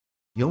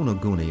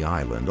Yonaguni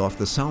Island off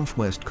the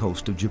southwest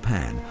coast of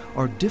Japan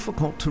are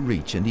difficult to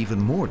reach and even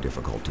more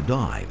difficult to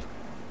dive.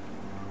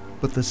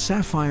 But the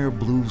sapphire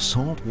blue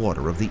salt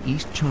water of the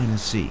East China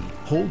Sea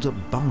holds a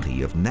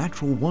bounty of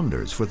natural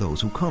wonders for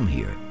those who come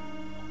here.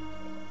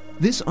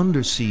 This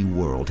undersea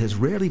world has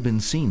rarely been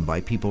seen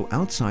by people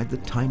outside the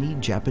tiny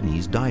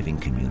Japanese diving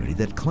community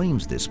that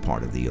claims this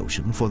part of the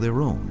ocean for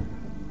their own.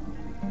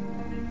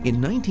 In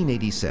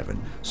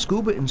 1987,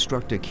 scuba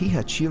instructor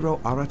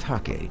Kihachiro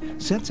Aratake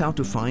sets out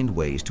to find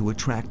ways to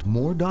attract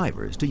more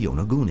divers to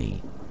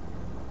Yonaguni.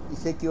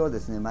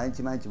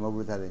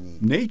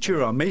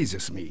 Nature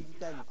amazes me.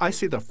 I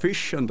see the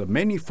fish and the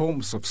many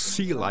forms of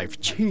sea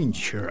life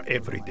change here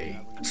every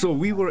day. So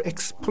we were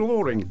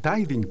exploring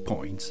diving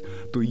points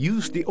to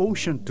use the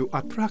ocean to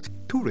attract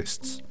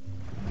tourists.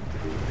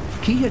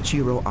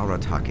 Kihachiro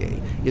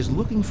Aratake is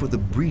looking for the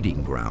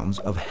breeding grounds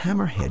of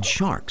hammerhead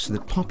sharks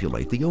that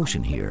populate the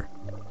ocean here.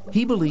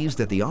 He believes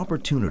that the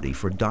opportunity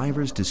for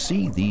divers to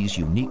see these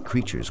unique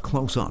creatures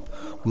close up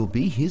will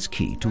be his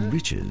key to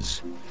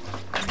riches.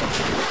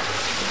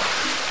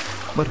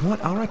 But what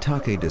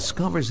Aratake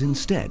discovers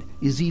instead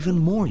is even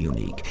more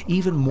unique,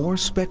 even more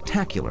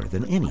spectacular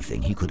than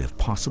anything he could have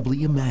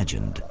possibly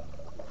imagined.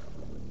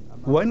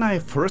 When I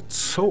first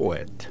saw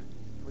it,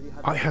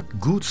 I had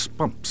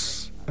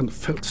goosebumps and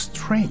felt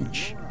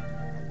strange,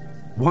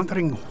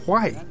 wondering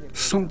why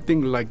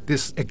something like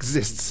this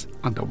exists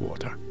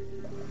underwater.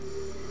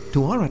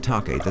 To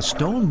Aratake, the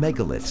stone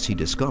megaliths he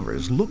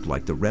discovers look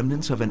like the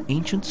remnants of an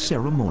ancient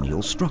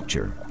ceremonial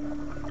structure.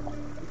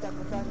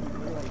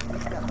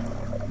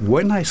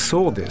 When I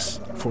saw this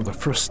for the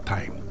first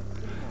time,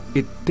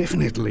 it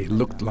definitely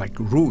looked like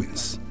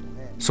ruins.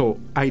 So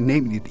I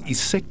named it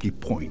HisCh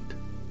Point,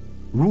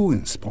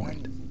 Ruins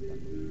Point.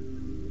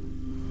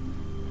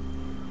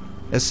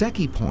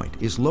 HisCh Point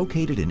is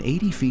located in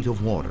 80 feet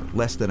of water,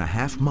 less than a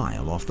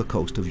half-mile off the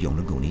coast of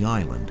Yonaguni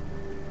Island.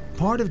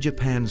 Part of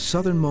Japan's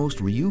southernmost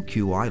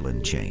Ryukyu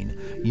island chain,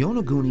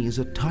 Yonaguni is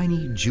a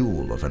tiny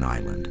jewel of an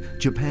island,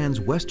 Japan's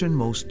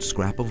westernmost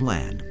scrap of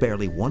land,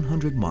 barely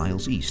 100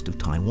 miles east of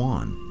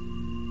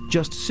Taiwan.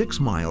 Just 6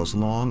 miles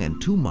long and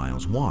 2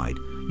 miles wide,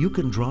 you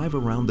can drive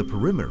around the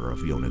perimeter of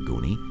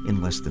Yonaguni in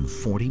less than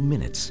 40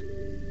 minutes.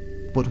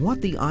 But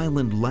what the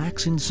island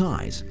lacks in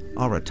size,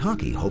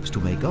 Aratake hopes to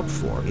make up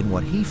for in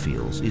what he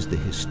feels is the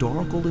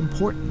historical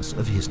importance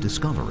of his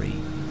discovery.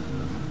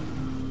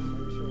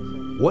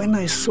 When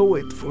I saw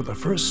it for the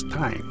first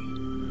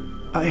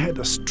time, I had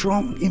a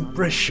strong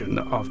impression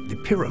of the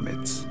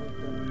pyramids,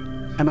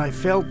 and I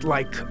felt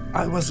like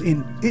I was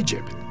in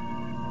Egypt.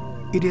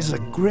 It is a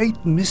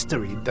great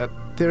mystery that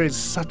there is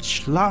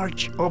such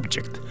large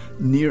object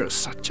near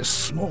such a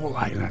small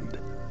island.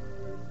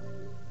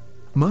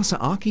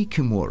 Masaaki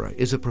Kimura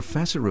is a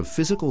professor of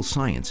physical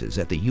sciences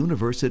at the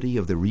University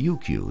of the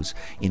Ryukyus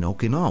in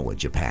Okinawa,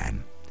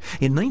 Japan.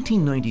 In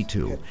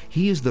 1992,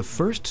 he is the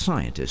first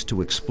scientist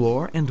to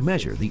explore and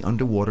measure the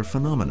underwater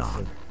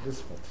phenomenon.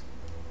 This one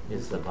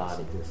is the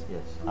body,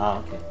 yes. Ah,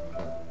 okay.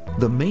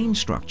 The main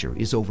structure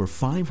is over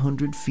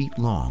 500 feet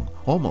long,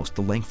 almost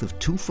the length of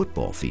 2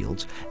 football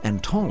fields,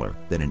 and taller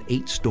than an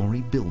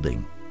 8-story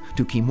building.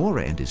 To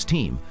Kimura and his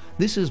team,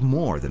 this is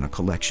more than a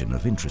collection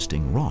of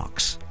interesting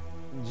rocks.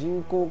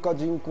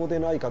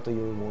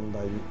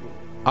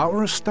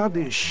 Our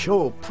studies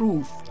show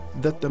proof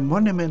that the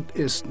monument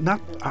is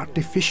not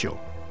artificial,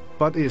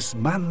 but is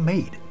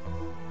man-made.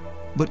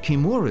 But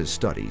Kimura's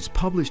studies,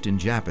 published in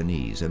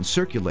Japanese and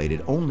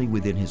circulated only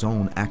within his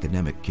own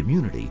academic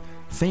community,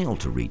 failed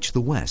to reach the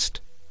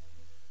West.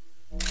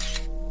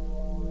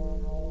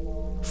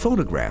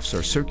 Photographs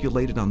are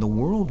circulated on the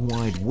World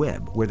Wide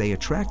Web, where they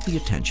attract the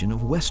attention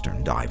of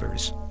Western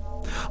divers.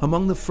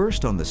 Among the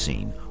first on the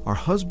scene are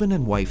husband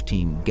and wife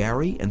team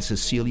Gary and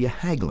Cecilia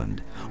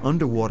Hagland,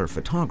 underwater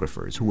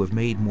photographers who have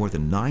made more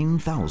than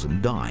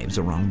 9,000 dives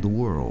around the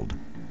world.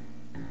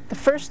 The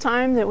first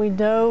time that we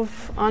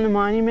dove on the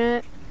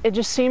monument, it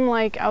just seemed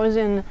like I was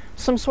in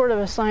some sort of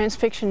a science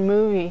fiction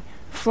movie,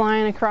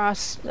 flying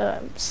across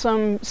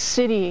some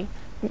city,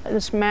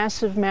 this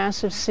massive,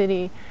 massive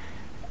city.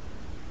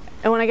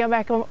 And when I got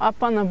back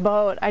up on the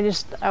boat, I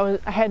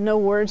had no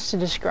words to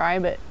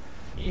describe it.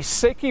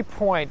 HisCh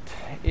Point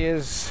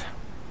is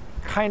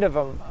kind of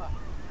a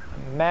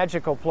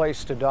magical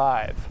place to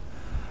dive.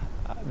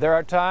 There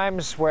are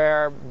times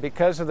where,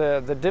 because of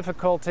the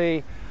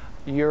difficulty,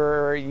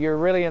 you're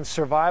really in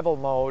survival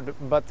mode,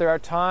 but there are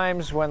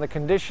times when the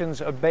conditions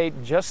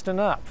abate just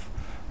enough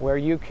where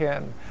you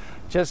can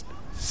just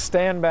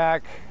stand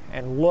back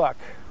and look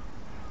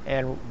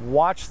and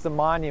watch the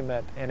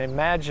monument and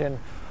imagine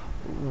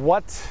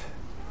what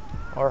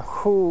or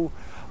who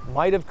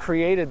might have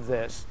created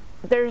this.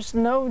 There's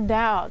no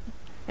doubt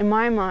in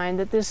my mind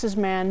that this is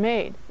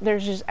man-made.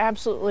 There's just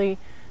absolutely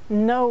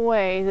no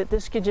way that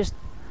this could just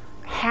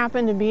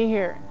happen to be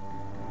here.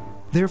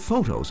 Their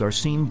photos are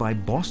seen by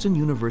Boston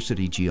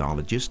University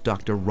geologist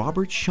Dr.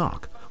 Robert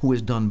Schoch, who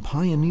has done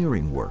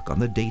pioneering work on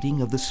the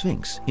dating of the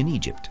Sphinx in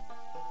Egypt.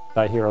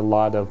 I hear a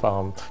lot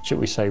of, should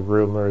we say,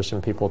 rumors,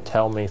 and people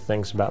tell me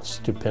things about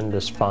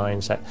stupendous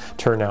finds that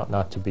turn out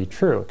not to be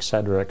true, et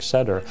cetera, et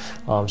cetera.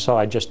 So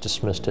I just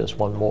dismissed it as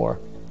one more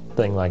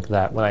thing like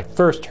that. When I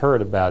first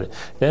heard about it,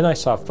 then I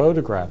saw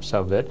photographs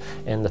of it,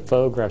 and the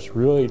photographs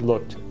really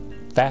looked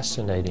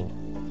fascinating.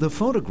 The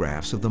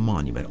photographs of the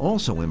monument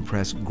also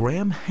impress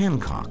Graham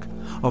Hancock,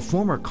 a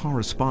former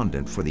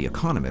correspondent for The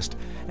Economist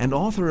and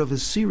author of a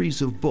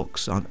series of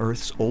books on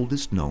Earth's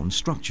oldest known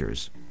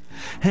structures.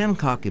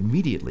 Hancock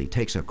immediately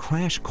takes a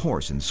crash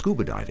course in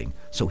scuba diving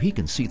so he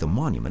can see the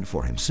monument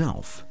for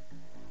himself.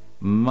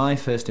 My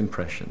first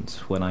impressions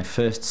when I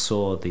first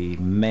saw the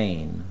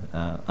main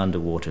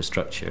underwater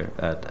structure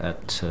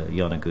at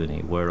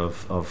Yonaguni were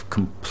of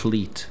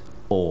complete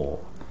awe.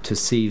 To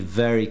see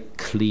very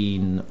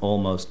clean,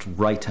 almost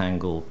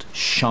right-angled,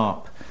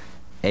 sharp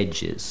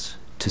edges,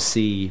 to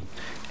see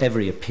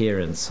every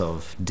appearance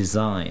of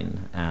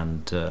design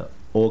and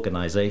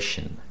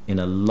organization in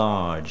a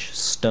large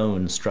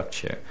stone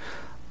structure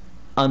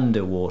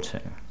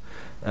underwater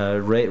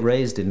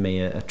raised in me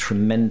a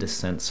tremendous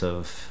sense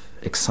of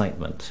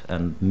excitement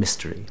and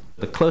mystery.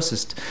 The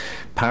closest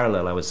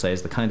parallel, I would say,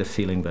 is the kind of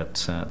feeling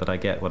that I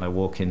get when I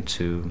walk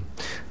into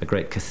a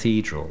great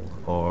cathedral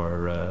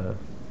or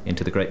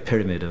into the Great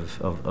Pyramid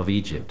of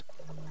Egypt.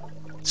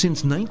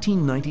 Since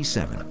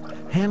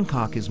 1997,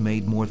 Hancock has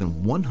made more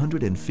than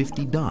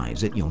 150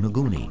 dives at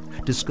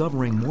Yonaguni,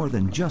 discovering more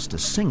than just a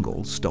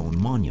single stone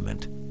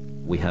monument.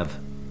 We have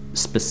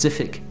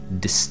specific,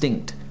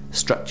 distinct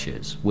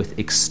structures with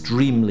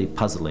extremely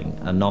puzzling,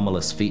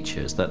 anomalous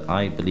features that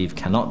I believe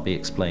cannot be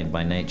explained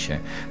by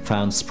nature,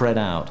 found spread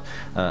out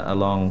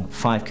along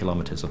 5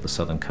 kilometers of the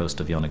southern coast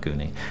of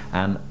Yonaguni.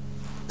 And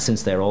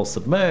since they're all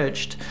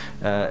submerged,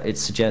 it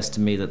suggests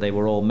to me that they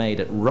were all made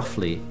at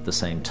roughly the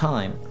same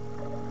time.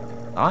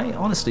 I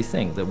honestly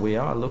think that we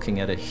are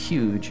looking at a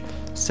huge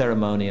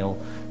ceremonial,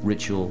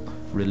 ritual,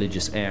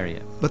 religious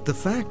area. But the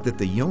fact that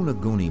the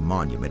Yonaguni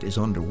monument is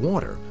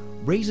underwater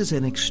raises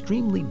an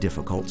extremely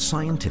difficult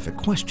scientific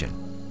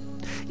question.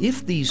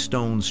 If these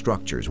stone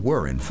structures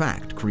were, in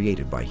fact,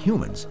 created by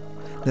humans,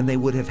 then they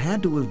would have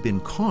had to have been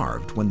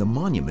carved when the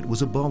monument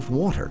was above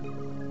water.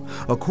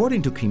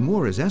 According to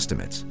Kimura's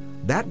estimates,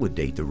 that would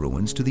date the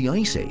ruins to the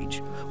Ice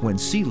Age, when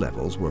sea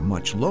levels were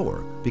much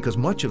lower because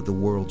much of the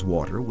world's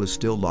water was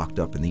still locked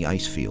up in the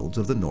ice fields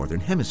of the Northern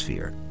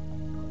Hemisphere.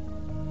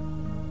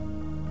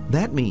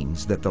 That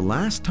means that the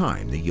last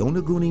time the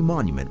Yonaguni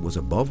monument was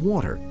above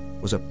water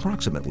was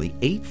approximately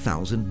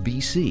 8000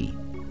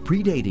 BC,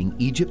 predating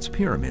Egypt's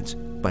pyramids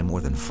by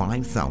more than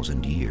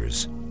 5,000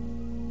 years.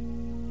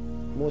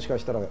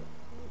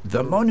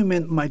 The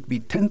monument might be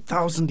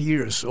 10,000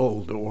 years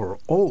old or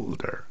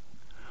older,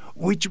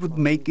 which would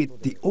make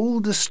it the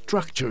oldest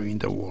structure in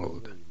the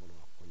world.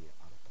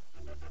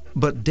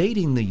 But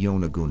dating the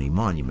Yonaguni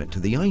monument to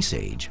the Ice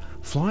Age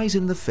flies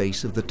in the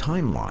face of the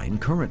timeline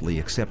currently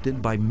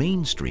accepted by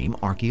mainstream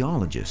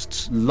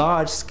archaeologists.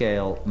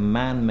 Large-scale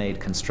man-made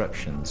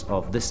constructions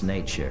of this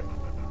nature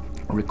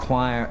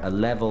require a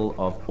level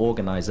of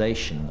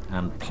organization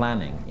and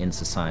planning in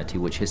society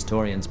which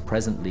historians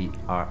presently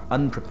are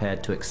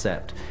unprepared to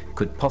accept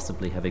could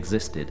possibly have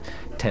existed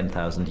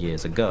 10,000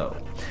 years ago.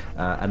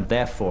 And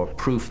therefore,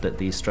 proof that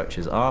these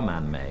structures are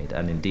man-made,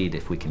 and indeed,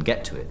 if we can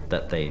get to it,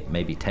 that they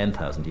may be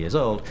 10,000 years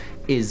old,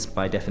 is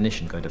by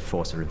definition going to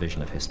force a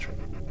revision of history.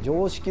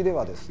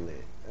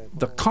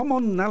 The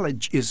common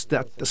knowledge is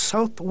that the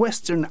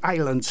southwestern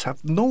islands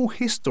have no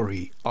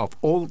history of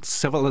old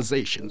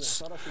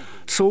civilizations.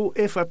 So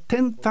if a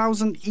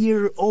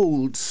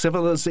 10,000-year-old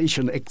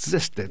civilization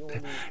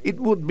existed, it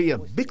would be a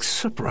big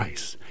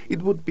surprise.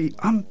 It would be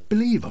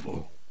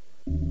unbelievable.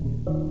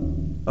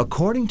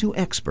 According to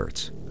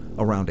experts,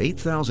 around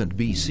 8000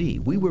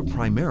 BC, we were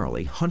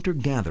primarily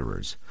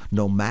hunter-gatherers,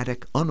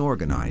 nomadic,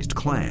 unorganized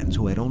clans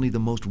who had only the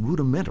most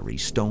rudimentary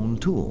stone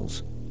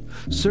tools.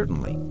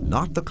 Certainly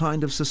not the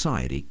kind of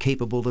society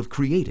capable of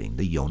creating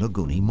the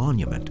Yonaguni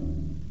monument.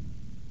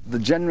 The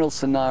general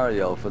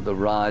scenario for the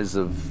rise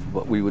of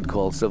what we would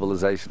call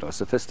civilization or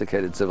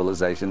sophisticated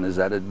civilization is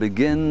that it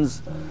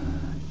begins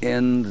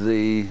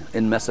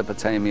in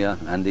Mesopotamia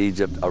and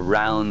Egypt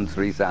around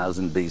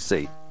 3000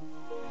 BC.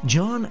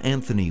 John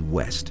Anthony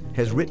West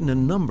has written a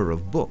number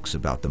of books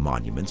about the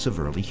monuments of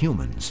early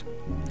humans.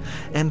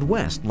 And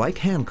West, like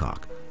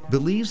Hancock,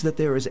 believes that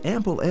there is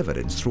ample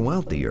evidence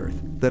throughout the Earth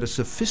that a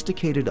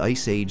sophisticated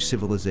Ice Age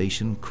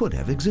civilization could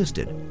have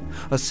existed,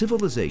 a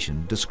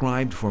civilization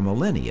described for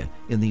millennia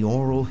in the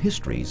oral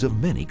histories of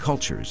many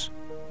cultures.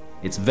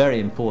 It's very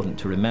important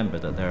to remember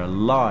that there are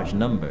large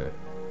numbers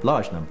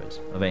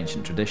of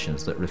ancient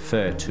traditions that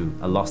refer to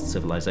a lost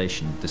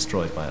civilization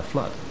destroyed by a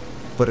flood.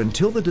 But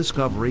until the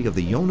discovery of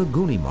the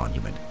Yonaguni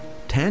monument,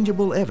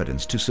 tangible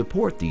evidence to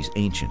support these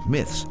ancient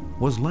myths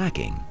was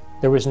lacking.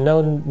 There was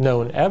no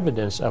known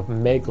evidence of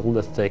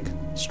megalithic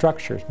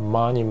structures,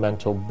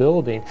 monumental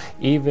building,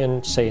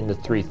 even say in the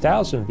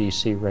 3000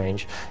 BC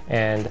range.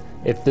 And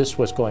if this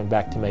was going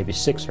back to maybe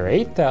 6,000 or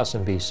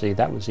 8,000 BC,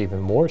 that was even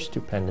more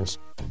stupendous.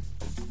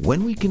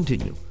 When we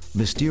continue,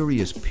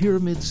 mysterious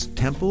pyramids,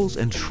 temples,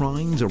 and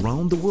shrines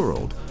around the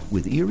world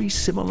with eerie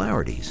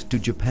similarities to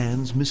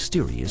Japan's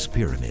mysterious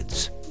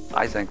pyramids.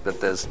 I think that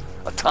there's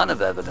a ton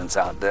of evidence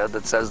out there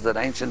that says that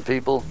ancient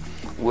people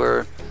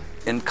were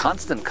in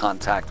constant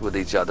contact with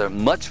each other,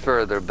 much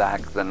further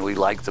back than we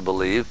like to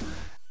believe.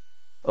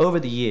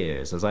 Over the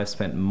years, as I've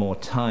spent more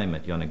time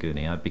at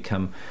Yonaguni, I've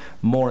become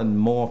more and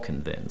more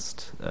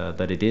convinced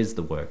that it is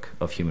the work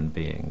of human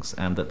beings,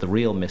 and that the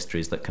real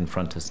mysteries that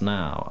confront us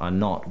now are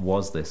not,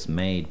 was this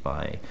made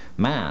by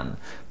man,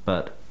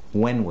 but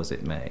when was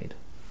it made,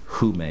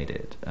 who made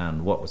it,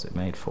 and what was it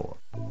made for?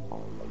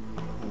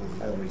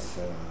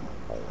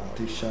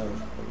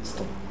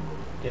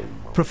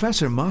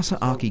 Professor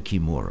Masaaki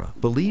Kimura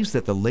believes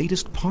that the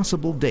latest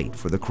possible date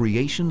for the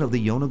creation of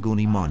the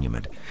Yonaguni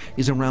monument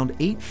is around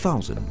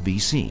 8000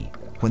 BC,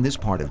 when this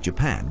part of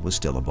Japan was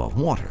still above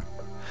water.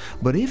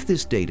 But if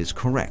this date is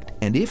correct,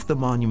 and if the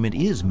monument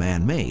is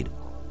man-made,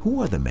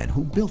 who are the men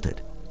who built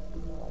it?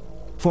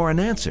 For an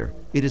answer,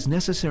 it is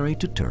necessary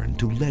to turn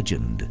to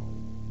legend.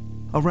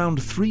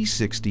 Around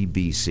 360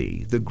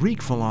 BC, the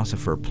Greek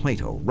philosopher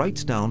Plato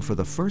writes down for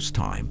the first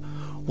time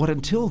what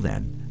until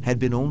then had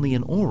been only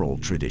an oral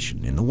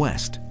tradition in the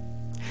West.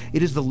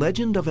 It is the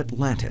legend of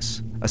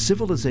Atlantis, a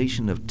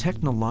civilization of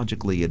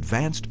technologically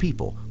advanced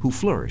people who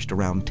flourished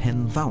around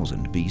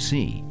 10,000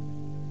 BC.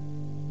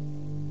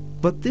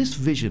 But this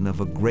vision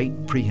of a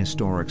great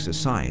prehistoric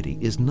society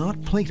is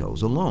not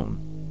Plato's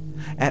alone.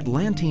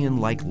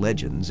 Atlantean-like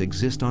legends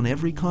exist on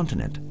every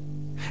continent,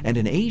 and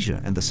in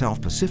Asia and the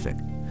South Pacific,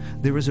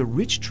 there is a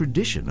rich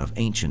tradition of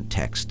ancient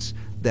texts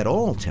that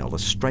all tell a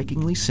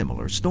strikingly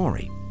similar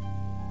story.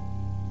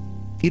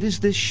 It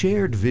is this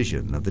shared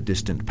vision of the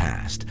distant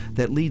past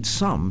that leads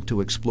some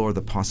to explore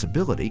the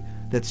possibility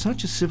that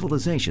such a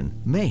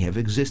civilization may have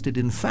existed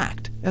in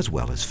fact as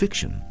well as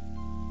fiction.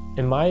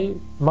 In my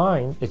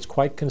mind, it's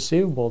quite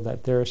conceivable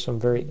that there are some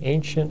very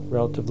ancient,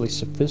 relatively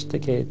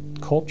sophisticated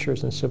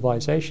cultures and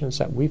civilizations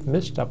that we've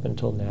missed up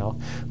until now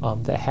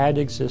that had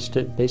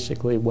existed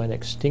basically when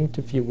extinct,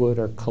 if you would,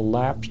 or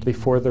collapsed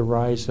before the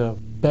rise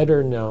of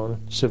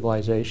better-known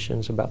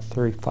civilizations about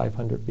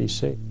 3500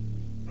 BC.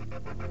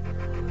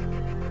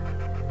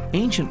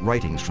 Ancient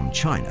writings from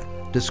China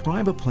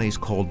describe a place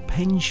called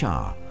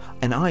Pengsha,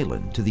 an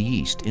island to the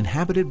east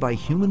inhabited by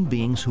human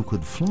beings who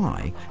could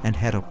fly and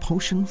had a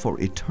potion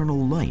for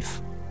eternal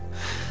life.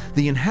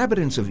 The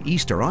inhabitants of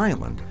Easter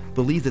Island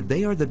believe that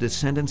they are the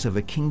descendants of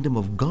a kingdom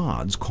of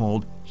gods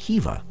called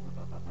Hiva.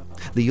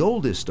 The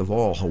oldest of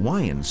all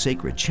Hawaiian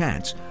sacred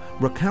chants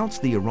recounts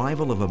the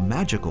arrival of a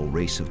magical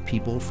race of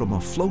people from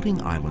a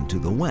floating island to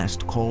the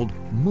west called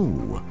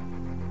Mu.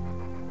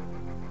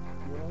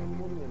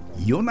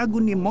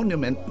 Yonaguni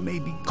monument may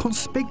be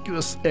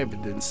conspicuous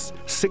evidence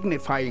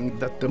signifying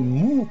that the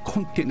Mu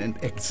continent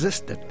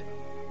existed.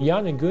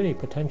 Yonaguni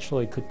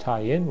potentially could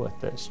tie in with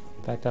this.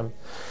 In fact, I'm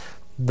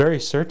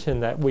very certain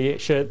that we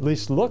should at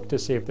least look to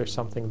see if there's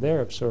something there,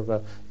 of sort of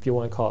a, if you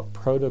want to call it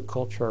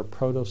proto-culture or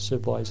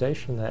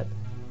proto-civilization that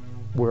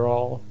we're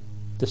all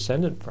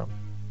descended from.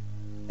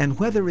 And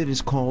whether it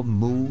is called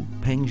Mu,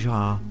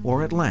 Pengsha,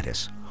 or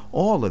Atlantis,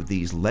 all of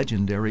these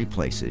legendary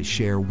places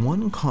share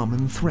one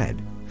common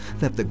thread: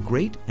 that the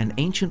great and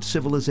ancient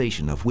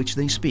civilization of which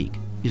they speak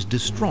is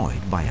destroyed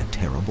by a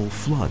terrible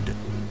flood.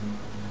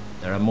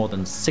 There are more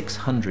than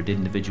 600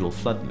 individual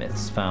flood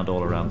myths found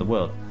all around the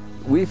world.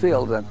 We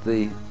feel that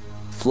the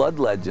flood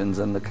legends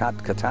and the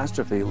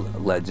catastrophe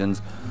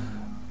legends,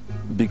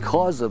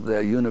 because of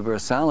their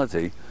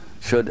universality,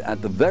 should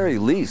at the very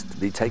least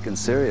be taken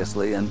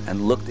seriously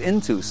and looked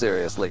into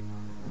seriously.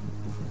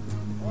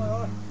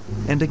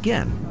 And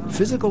again,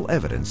 physical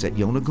evidence at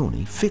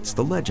Yonaguni fits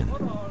the legend.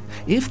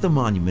 If the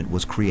monument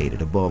was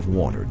created above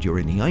water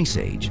during the Ice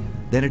Age,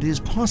 then it is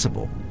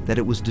possible that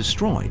it was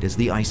destroyed as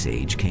the Ice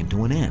Age came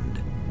to an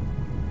end.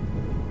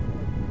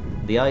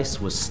 The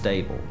ice was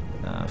stable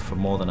for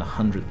more than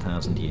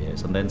 100,000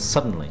 years, and then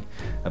suddenly,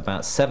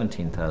 about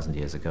 17,000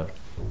 years ago,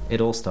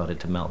 it all started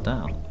to melt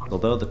down.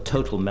 Although the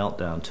total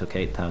meltdown took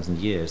 8,000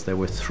 years, there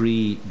were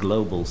 3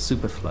 global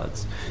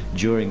superfloods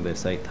during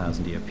this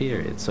 8,000-year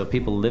period, so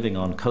people living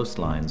on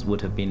coastlines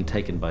would have been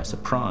taken by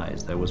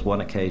surprise. There was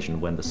one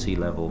occasion when the sea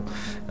level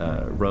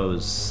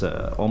rose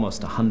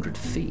almost 100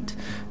 feet,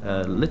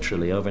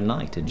 literally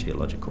overnight in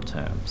geological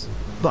terms.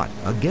 But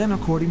again,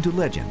 according to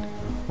legend,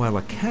 while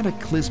a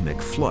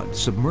cataclysmic flood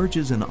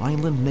submerges an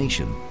island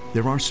nation,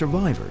 there are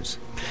survivors.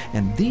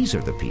 And these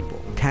are the people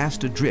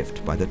cast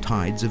adrift by the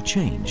tides of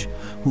change,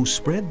 who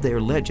spread their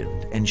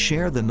legend and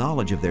share the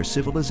knowledge of their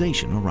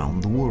civilization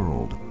around the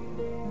world.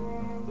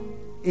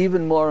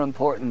 Even more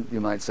important,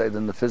 you might say,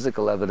 than the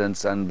physical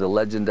evidence and the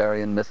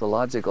legendary and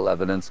mythological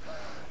evidence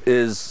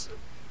is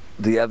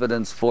the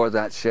evidence for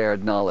that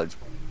shared knowledge.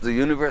 The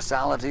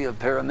universality of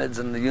pyramids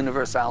and the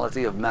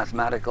universality of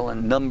mathematical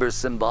and numbers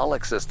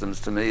symbolic systems,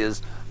 to me,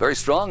 is very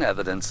strong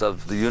evidence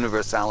of the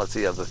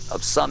universality of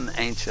some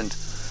ancient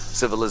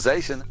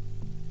civilization.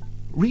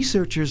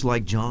 Researchers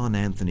like John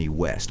Anthony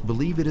West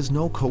believe it is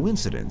no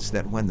coincidence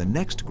that when the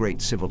next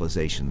great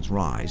civilizations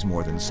rise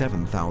more than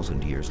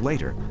 7,000 years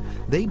later,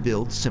 they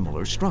build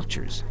similar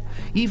structures,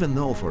 even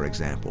though, for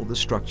example, the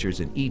structures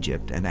in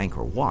Egypt and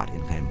Angkor Wat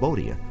in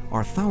Cambodia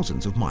are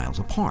thousands of miles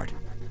apart.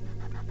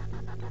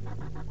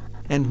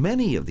 And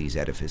many of these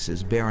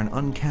edifices bear an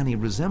uncanny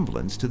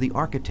resemblance to the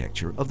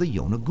architecture of the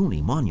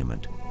Yonaguni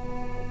Monument.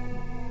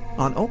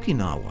 On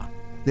Okinawa,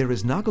 there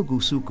is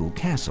Nagagusuku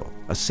Castle,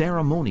 a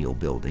ceremonial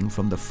building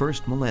from the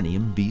 1st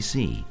millennium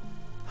BC.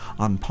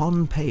 On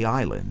Pohnpei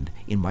Island,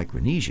 in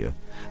Micronesia,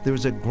 there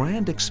is a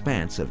grand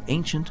expanse of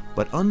ancient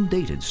but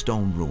undated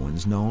stone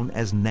ruins known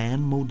as Nan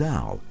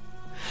Modao.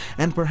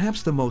 And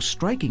perhaps the most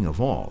striking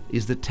of all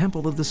is the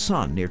Temple of the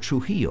Sun near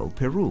Trujillo,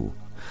 Peru,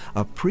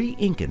 a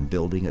pre-Incan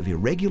building of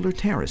irregular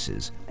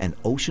terraces an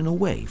ocean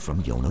away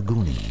from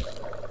Yonaguni.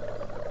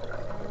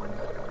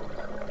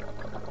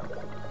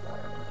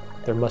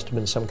 There must have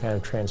been some kind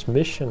of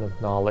transmission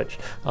of knowledge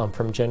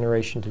from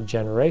generation to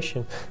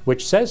generation,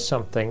 which says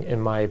something,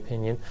 in my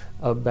opinion,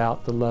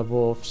 about the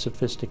level of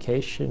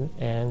sophistication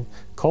and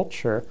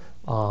culture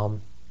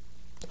of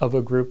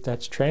a group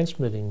that's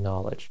transmitting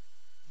knowledge.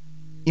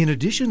 In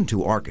addition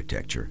to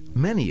architecture,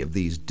 many of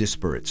these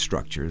disparate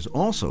structures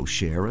also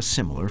share a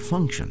similar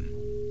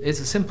function.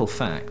 It's a simple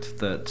fact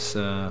that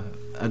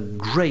a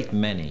great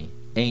many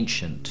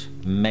ancient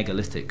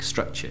megalithic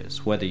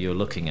structures, whether you're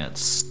looking at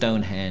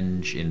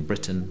Stonehenge in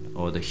Britain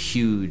or the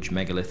huge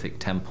megalithic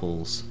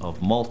temples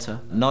of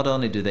Malta, not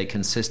only do they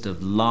consist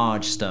of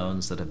large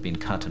stones that have been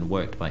cut and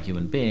worked by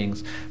human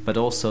beings, but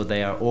also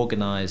they are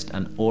organized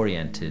and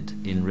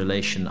oriented in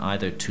relation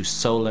either to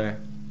solar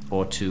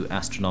or to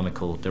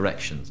astronomical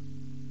directions.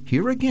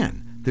 Here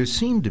again, there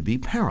seem to be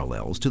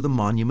parallels to the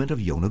monument of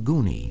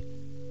Yonaguni.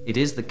 It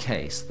is the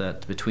case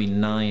that between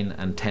 9,000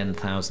 and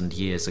 10,000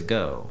 years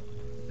ago,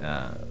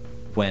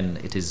 when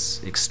it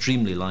is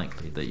extremely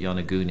likely that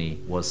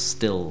Yonaguni was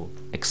still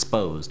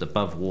exposed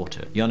above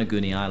water,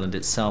 Yonaguni Island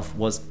itself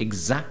was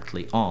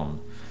exactly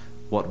on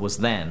what was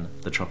then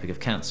the Tropic of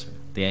Cancer,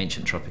 the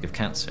ancient Tropic of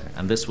Cancer,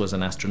 and this was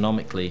an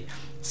astronomically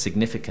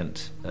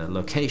significant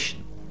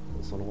location.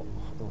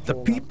 The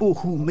people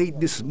who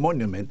made this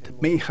monument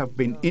may have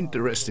been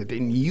interested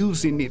in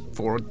using it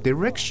for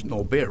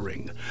directional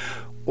bearing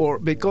or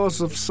because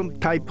of some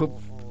type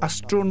of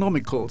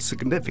astronomical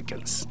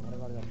significance.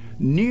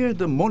 Near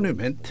the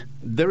monument,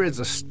 there is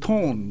a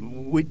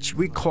stone which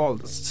we call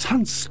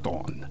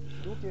sunstone.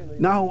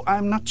 Now,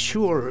 I'm not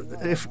sure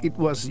if it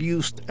was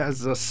used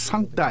as a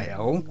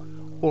sundial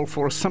or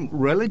for some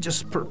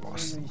religious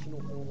purpose,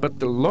 but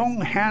the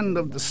long hand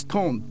of the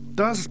stone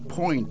does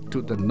point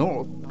to the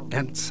north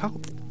and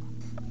south.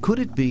 Could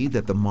it be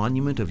that the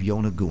monument of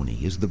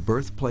Yonaguni is the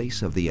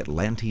birthplace of the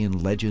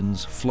Atlantean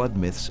legends, flood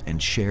myths,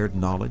 and shared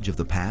knowledge of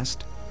the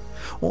past?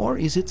 Or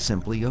is it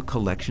simply a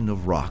collection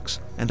of rocks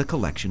and a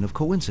collection of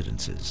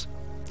coincidences?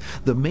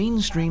 The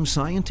mainstream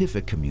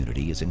scientific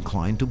community is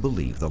inclined to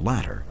believe the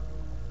latter.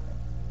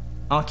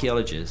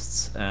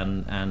 Archaeologists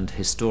and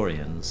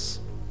historians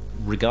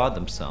regard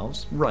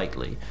themselves,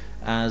 rightly,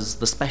 as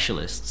the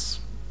specialists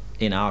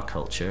in our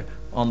culture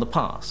on the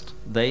past.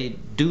 They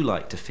do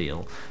like to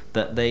feel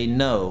that they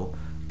know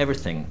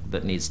everything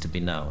that needs to be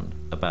known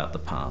about the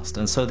past.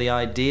 And so the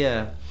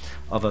idea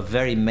of a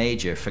very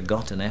major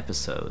forgotten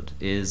episode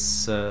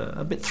is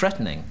a bit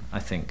threatening, I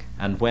think.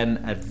 And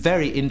when a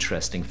very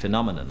interesting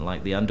phenomenon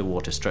like the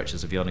underwater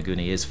structures of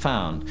Yonaguni is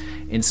found,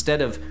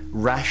 instead of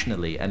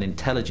rationally and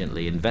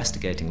intelligently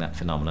investigating that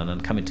phenomenon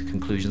and coming to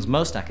conclusions,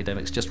 most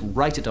academics just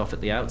write it off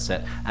at the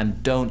outset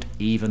and don't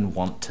even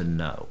want to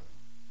know.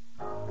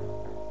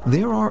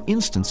 There are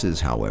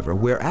instances, however,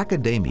 where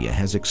academia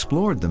has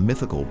explored the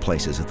mythical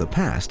places of the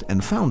past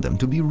and found them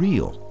to be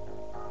real.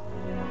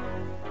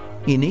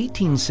 In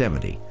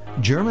 1870,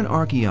 German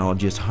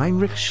archaeologist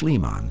Heinrich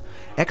Schliemann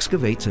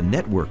excavates a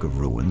network of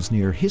ruins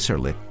near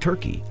HisCh,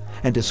 Turkey,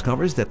 and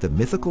discovers that the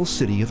mythical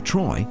city of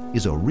Troy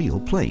is a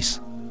real place.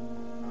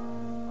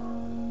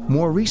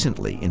 More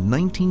recently, in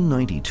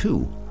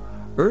 1992,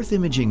 Earth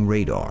imaging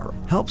radar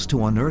helps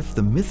to unearth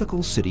the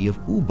mythical city of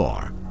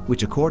Ubar,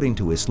 which according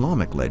to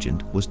Islamic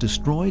legend was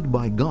destroyed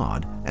by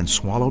God and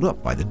swallowed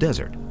up by the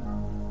desert.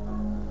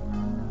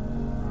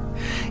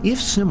 If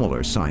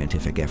similar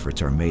scientific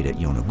efforts are made at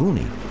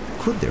Yonaguni,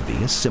 could there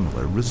be a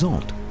similar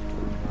result?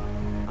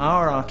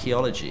 Our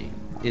archaeology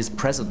is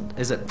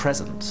at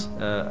present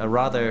a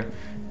rather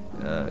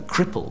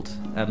crippled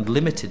and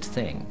limited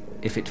thing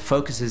if it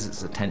focuses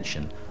its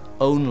attention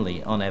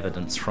only on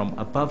evidence from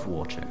above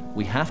water.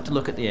 We have to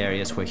look at the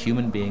areas where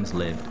human beings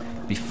lived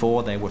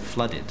before they were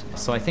flooded.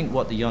 So I think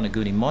what the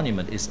Yonaguni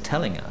Monument is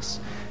telling us,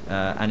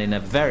 and in a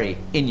very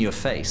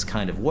in-your-face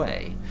kind of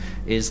way,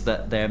 is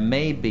that there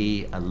may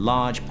be a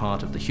large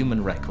part of the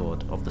human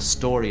record, of the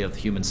story of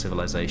human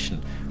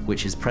civilization,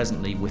 which is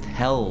presently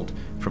withheld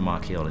from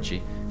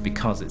archaeology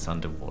because it's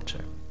underwater.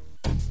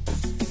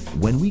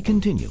 When we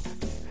continue,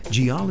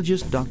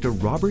 geologist Dr.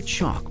 Robert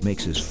Schoch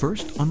makes his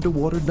first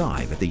underwater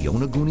dive at the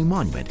Yonaguni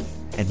Monument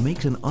and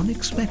makes an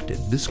unexpected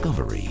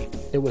discovery.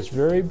 It was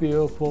very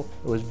beautiful,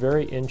 it was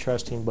very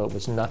interesting, but it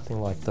was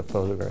nothing like the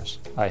photographs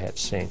I had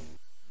seen.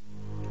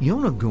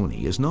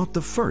 Yonaguni is not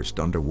the first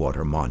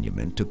underwater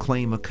monument to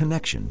claim a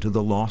connection to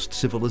the lost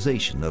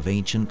civilization of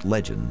ancient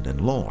legend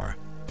and lore.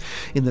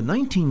 In the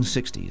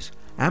 1960s,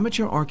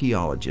 amateur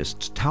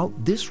archaeologists tout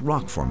this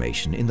rock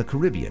formation in the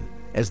Caribbean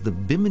as the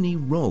Bimini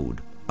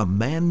Road, a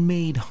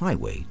man-made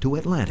highway to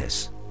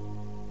Atlantis.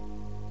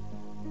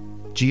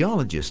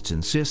 Geologists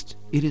insist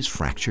it is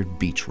fractured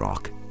beach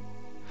rock.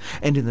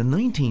 And in the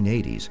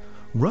 1980s,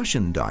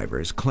 Russian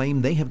divers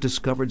claim they have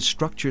discovered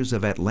structures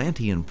of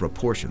Atlantean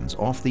proportions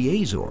off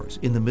the Azores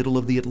in the middle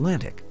of the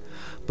Atlantic,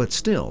 but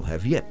still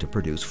have yet to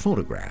produce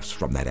photographs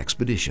from that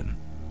expedition.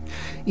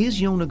 Is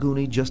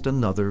Yonaguni just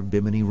another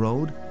Bimini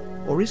Road,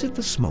 or is it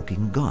the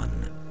smoking gun?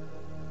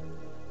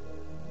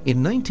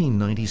 In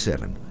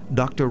 1997,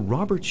 Dr.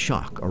 Robert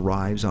HisCh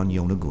arrives on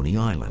Yonaguni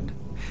Island.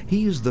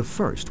 He is the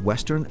first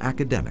Western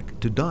academic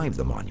to dive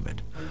the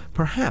monument,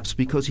 perhaps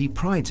because he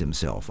prides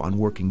himself on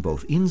working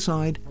both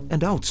inside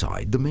and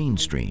outside the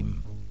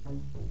mainstream.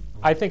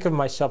 I think of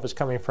myself as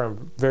coming from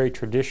a very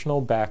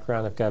traditional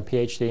background. I've got a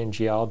PhD in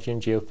geology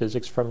and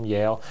geophysics from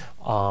Yale.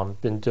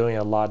 Been doing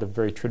a lot of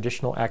very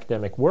traditional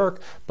academic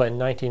work, but in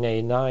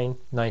 1989,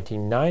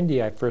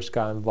 1990, I first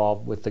got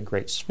involved with the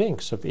Great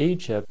Sphinx of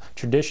Egypt.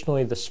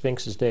 Traditionally, the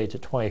Sphinx is dated to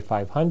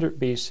 2500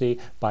 BC.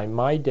 By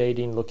my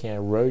dating, looking at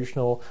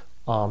erosional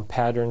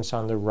patterns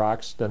on the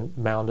rocks, the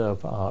amount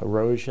of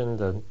erosion,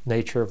 the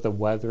nature of the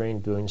weathering,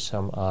 doing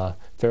some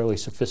fairly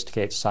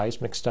sophisticated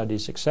seismic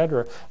studies,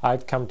 etc.,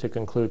 I've come to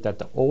conclude that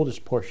the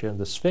oldest portion of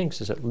the Sphinx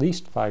is at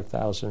least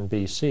 5000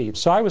 BC.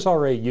 So I was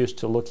already used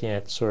to looking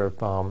at sort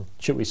of,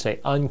 should we say,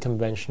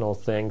 unconventional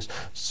things.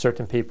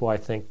 Certain people, I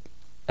think,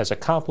 as a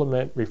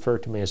compliment, refer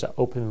to me as an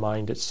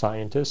open-minded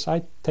scientist.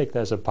 I take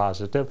that as a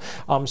positive.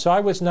 So I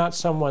was not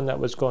someone that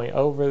was going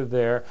over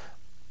there,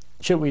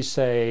 should we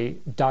say,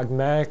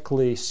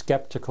 dogmatically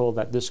skeptical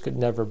that this could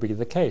never be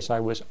the case. I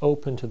was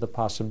open to the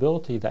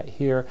possibility that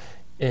here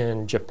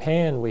in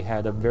Japan we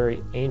had a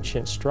very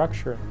ancient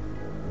structure.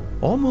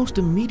 Almost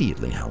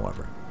immediately,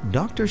 however,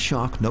 Dr.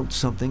 HisCh notes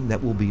something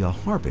that will be a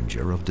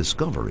harbinger of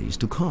discoveries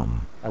to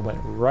come. I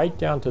went right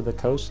down to the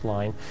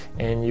coastline,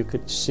 and you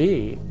could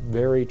see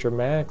very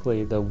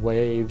dramatically the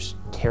waves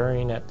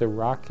tearing at the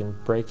rock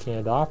and breaking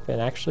it off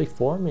and actually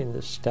forming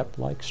this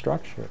step-like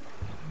structure.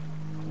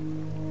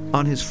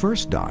 On his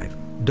first dive,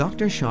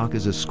 Dr. HisCh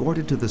is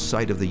escorted to the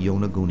site of the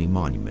Yonaguni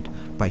Monument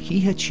by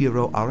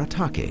Hihechiro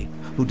Aratake,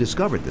 who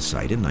discovered the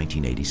site in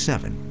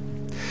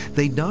 1987.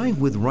 They dive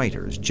with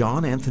writers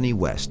John Anthony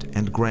West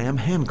and Graham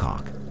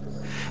Hancock.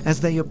 As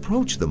they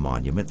approach the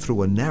monument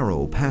through a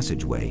narrow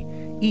passageway,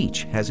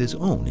 each has his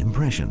own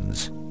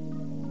impressions.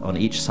 On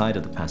each side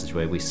of the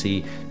passageway we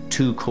see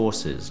two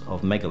courses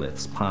of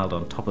megaliths piled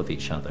on top of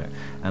each other,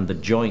 and the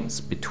joints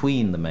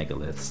between the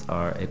megaliths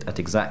are at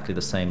exactly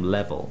the same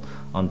level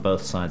on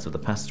both sides of the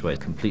passageway,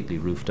 completely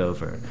roofed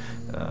over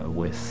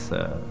with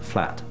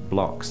flat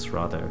blocks,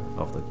 rather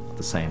of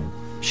the same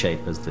shape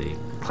as the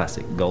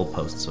classic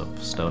goalposts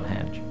of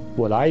Stonehenge.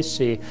 What I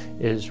see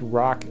is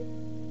rock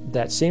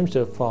that seems to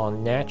have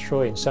fallen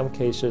naturally, in some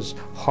cases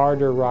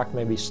harder rock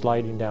maybe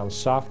sliding down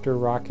softer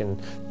rock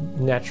and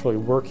naturally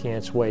working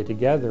its way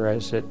together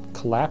as it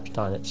collapsed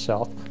on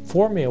itself,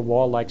 forming a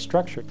wall-like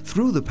structure.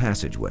 Through the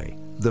passageway,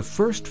 the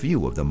first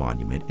view of the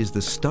monument is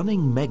the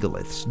stunning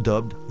megaliths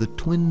dubbed the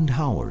Twin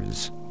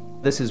Towers.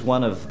 This is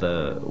one of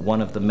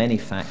the many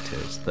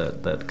factors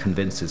that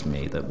convinces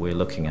me that we're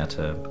looking at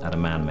a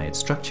man-made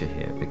structure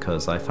here,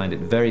 because I find it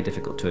very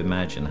difficult to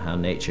imagine how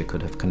nature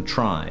could have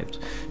contrived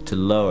to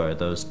lower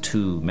those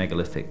two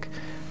megalithic,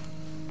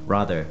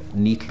 rather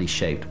neatly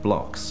shaped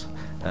blocks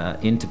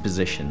into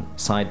position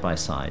side by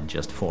side,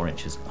 just 4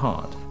 inches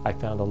apart. I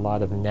found a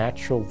lot of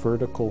natural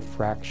vertical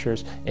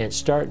fractures, and it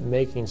started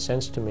making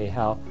sense to me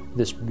how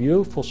this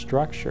beautiful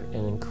structure,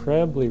 an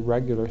incredibly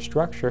regular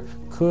structure,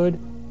 could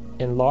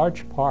in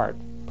large part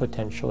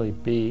potentially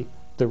be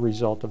the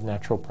result of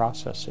natural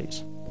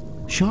processes.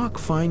 HisCh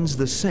finds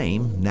the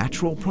same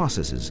natural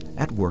processes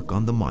at work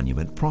on the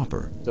monument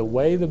proper. The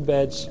way the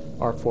beds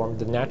are formed,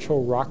 the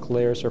natural rock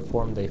layers are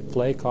formed, they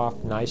flake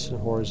off nice and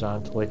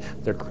horizontally,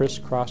 they're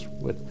crisscrossed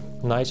with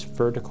nice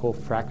vertical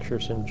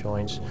fractures and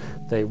joints,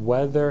 they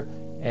weather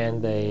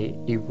and they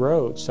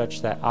erode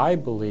such that I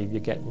believe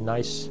you get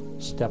nice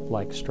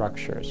step-like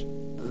structures.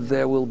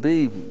 There will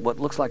be what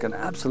looks like an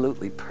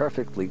absolutely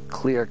perfectly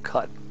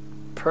clear-cut,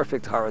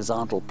 perfect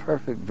horizontal,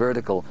 perfect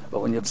vertical, but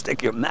when you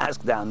stick your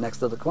mask down next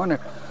to the corner,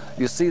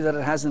 you see that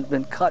it hasn't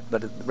been cut,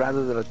 but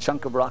rather that a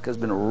chunk of rock has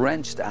been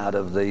wrenched out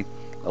of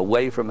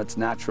away from its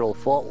natural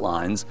fault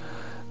lines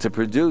to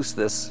produce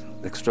this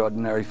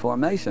extraordinary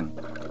formation.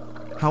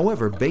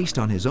 However, based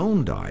on his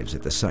own dives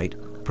at the site,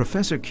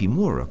 Professor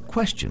Kimura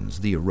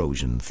questions the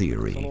erosion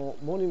theory.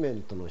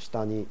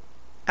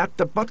 At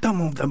the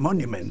bottom of the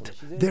monument,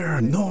 there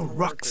are no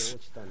rocks.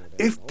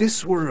 If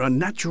this were a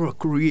natural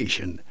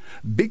creation,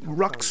 big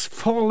rocks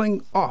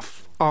falling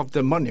off of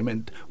the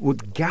monument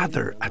would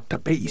gather at the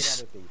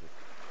base.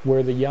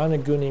 Where the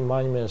Yonaguni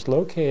Monument is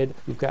located,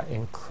 you've got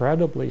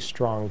incredibly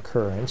strong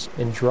currents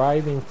and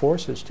driving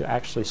forces to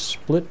actually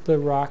split the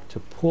rock, to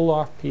pull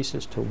off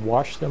pieces, to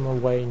wash them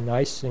away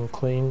nice and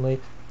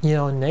cleanly. You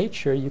know, in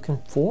nature, you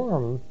can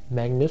form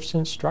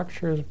magnificent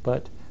structures,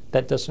 but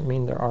that doesn't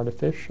mean they're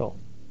artificial.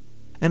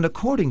 And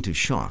according to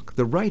HisCh,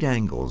 the right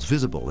angles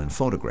visible in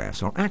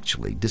photographs are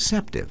actually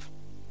deceptive.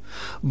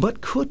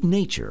 But could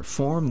nature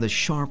form the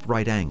sharp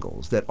right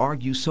angles that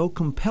argue so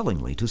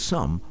compellingly to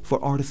some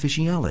for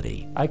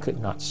artificiality? I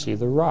could not see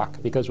the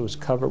rock because it was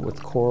covered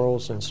with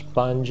corals and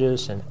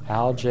sponges and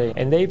algae.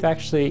 And they've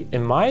actually,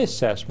 in my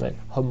assessment,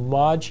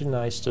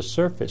 homogenized the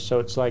surface. So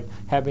it's like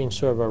having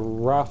sort of a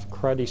rough,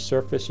 cruddy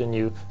surface and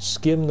you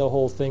skim the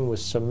whole thing with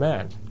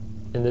cement.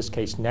 In this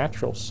case,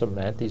 natural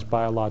cement, these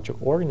biological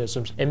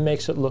organisms. It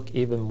makes it look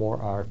even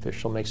more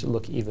artificial, makes it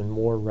look even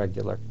more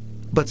regular.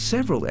 But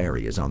several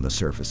areas on the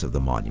surface of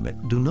the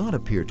monument do not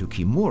appear to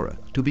Kimura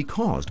to be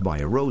caused by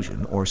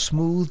erosion or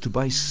smoothed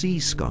by sea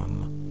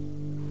scum.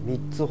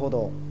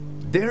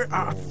 There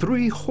are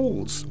 3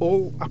 holes,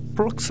 all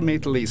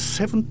approximately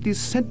 70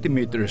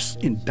 centimeters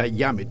in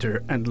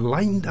diameter and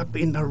lined up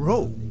in a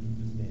row.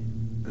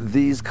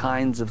 These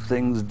kinds of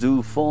things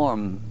do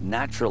form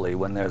naturally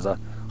when there's a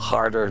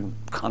harder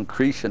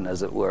concretion,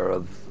 as it were,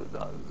 of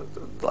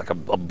like a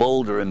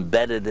boulder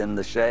embedded in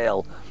the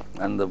shale,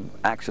 and the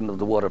action of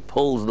the water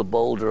pulls the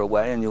boulder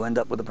away and you end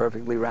up with a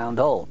perfectly round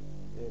hole.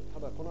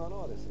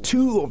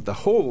 2 of the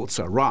holes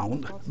are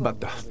round, but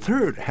the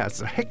 3rd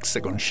has a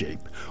hexagon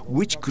shape,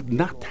 which could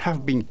not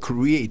have been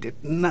created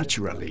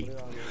naturally.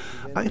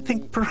 I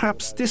think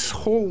perhaps this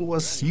hole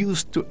was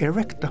used to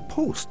erect a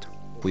post.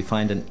 We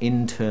find an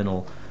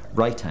internal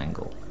right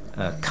angle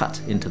cut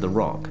into the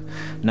rock.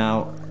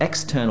 Now,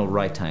 external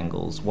right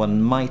angles,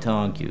 one might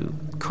argue,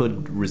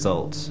 could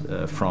result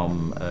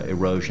from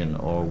erosion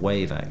or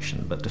wave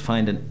action, but to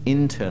find an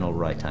internal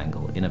right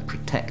angle in a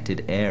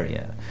protected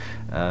area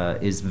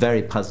is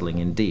very puzzling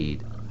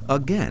indeed.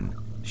 Again,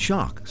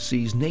 HisCh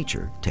sees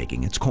nature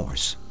taking its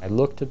course. I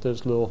looked at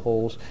those little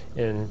holes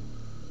in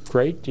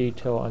great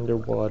detail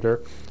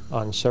underwater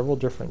on several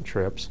different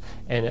trips,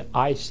 and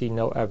I see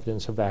no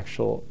evidence of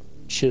actual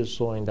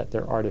chiseling, that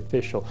they're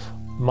artificial.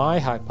 My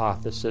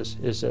hypothesis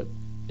is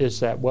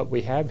that what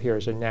we have here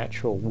is a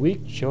natural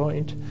weak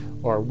joint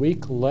or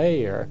weak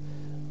layer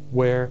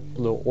where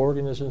little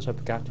organisms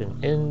have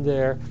gotten in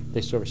there.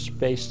 They sort of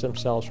space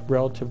themselves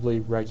relatively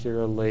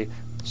regularly.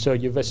 So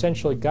you've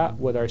essentially got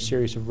what are a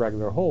series of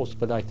regular holes,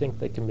 but I think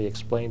they can be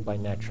explained by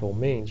natural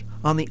means.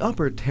 On the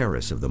upper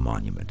terrace of the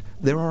monument,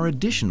 there are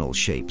additional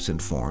shapes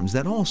and forms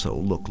that also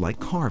look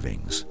like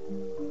carvings.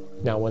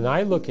 Now, when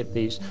I look at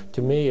these,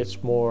 to me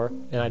it's more,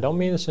 and I don't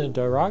mean this in a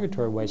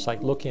derogatory way, it's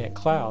like looking at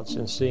clouds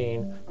and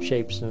seeing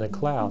shapes in the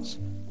clouds.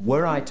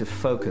 Were I to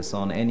focus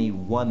on any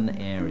one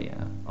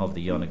area of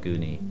the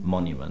Yonaguni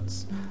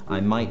monuments, I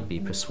might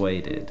be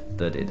persuaded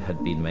that it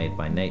had been made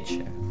by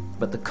nature.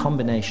 But the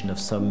combination of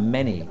so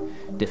many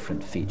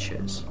different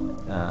features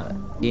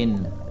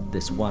in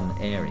this one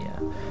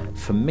area,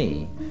 for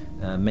me,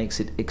 makes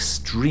it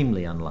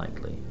extremely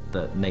unlikely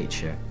that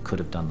nature could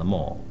have done them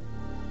all.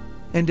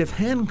 And if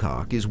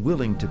Hancock is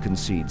willing to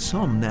concede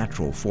some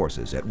natural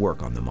forces at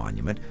work on the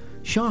monument,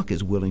 HisCh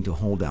is willing to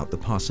hold out the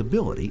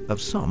possibility of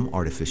some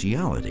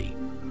artificiality.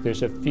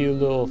 There's a few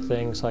little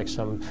things like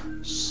some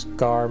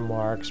scar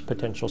marks,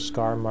 potential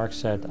scar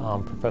marks that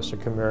Professor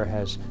Kimura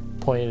has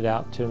pointed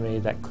out to me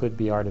that could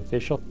be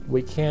artificial.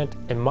 We can't,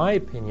 in my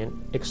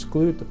opinion,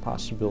 exclude the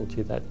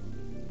possibility that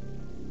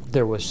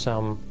there was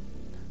some,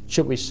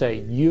 should we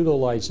say,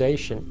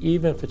 utilization,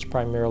 even if it's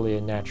primarily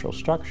a natural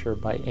structure,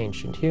 by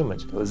ancient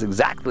humans. It was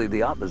exactly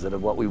the opposite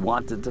of what we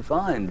wanted to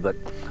find, but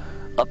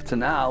up to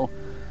now,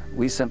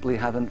 we simply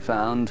haven't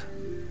found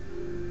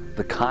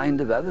the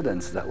kind of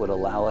evidence that would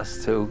allow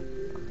us to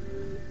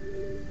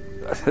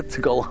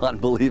go on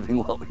believing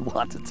what we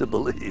wanted to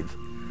believe.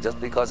 Just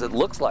because it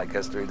looks like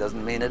history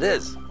doesn't mean it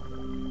is.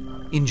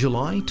 In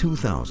July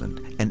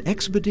 2000, an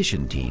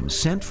expedition team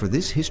sent for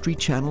this History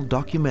Channel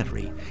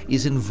documentary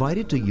is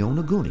invited to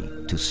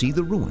Yonaguni to see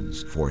the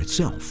ruins for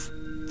itself.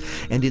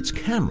 And its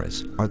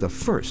cameras are the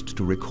first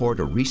to record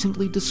a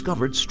recently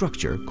discovered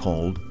structure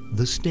called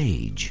the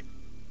Stage.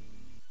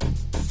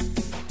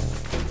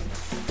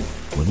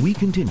 When we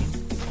continue,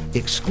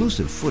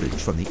 exclusive footage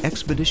from the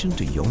expedition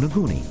to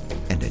Yonaguni,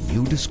 and a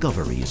new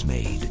discovery is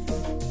made.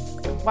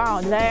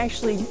 Wow, did I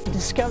actually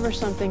discover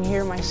something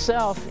here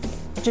myself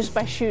just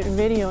by shooting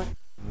video?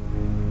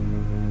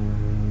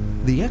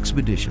 The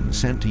expedition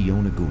sent to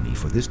Yonaguni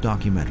for this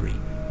documentary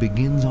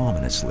begins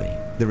ominously.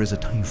 There is a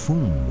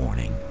typhoon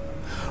warning.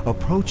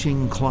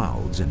 Approaching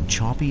clouds and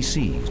choppy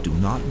seas do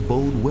not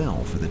bode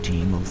well for the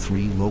team of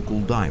 3 local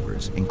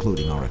divers,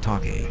 including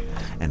Aratake,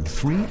 and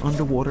 3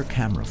 underwater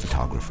camera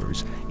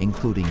photographers,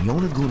 including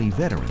Yonaguni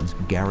veterans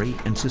Gary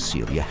and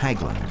Cecilia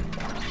Haglund.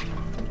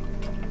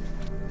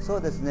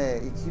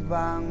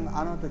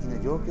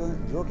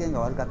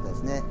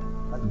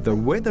 The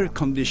weather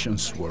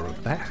conditions were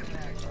bad.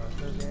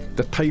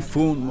 The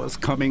typhoon was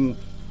coming,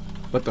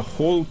 but the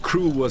whole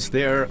crew was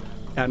there,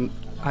 and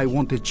I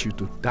wanted you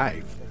to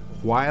dive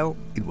while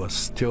it was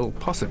still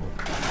possible.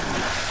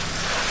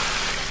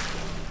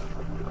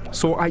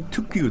 So I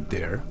took you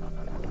there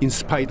in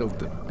spite of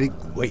the big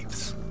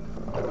waves.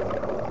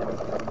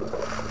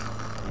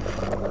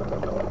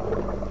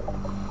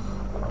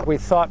 We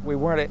thought we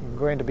weren't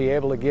going to be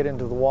able to get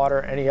into the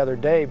water any other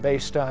day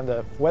based on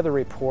the weather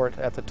report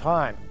at the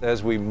time.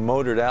 As we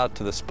motored out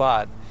to the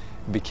spot,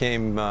 it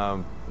became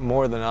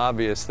more than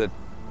obvious that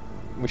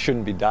we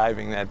shouldn't be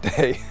diving that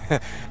day.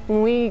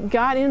 When we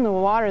got in the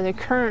water, the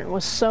current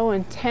was so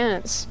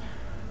intense.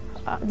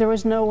 There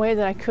was no way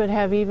that I could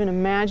have even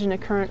imagined a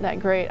current that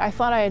great. I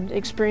thought I had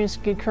experienced a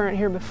good current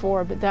here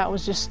before, but that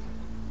was just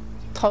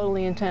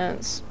totally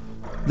intense.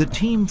 The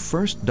team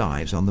first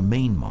dives on the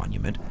main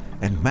monument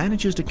and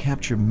manages to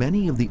capture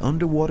many of the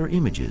underwater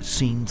images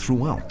seen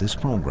throughout this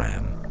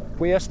program.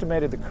 We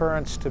estimated the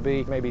currents to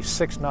be maybe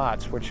 6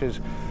 knots, which is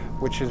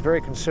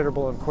very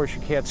considerable, and of course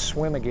you can't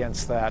swim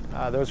against that.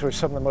 Those were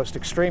some of the most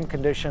extreme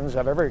conditions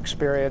I've ever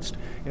experienced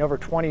in over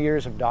 20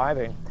 years of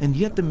diving. And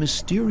yet the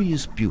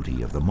mysterious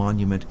beauty of the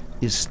monument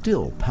is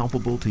still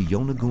palpable to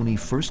Yonaguni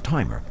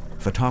first-timer,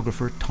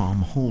 photographer Tom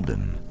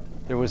Holden.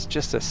 There was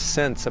just a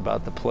sense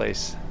about the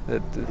place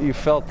that you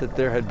felt that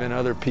there had been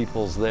other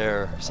peoples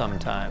there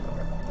sometime.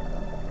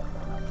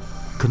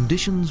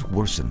 Conditions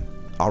worsen.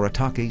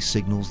 Aratake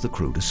signals the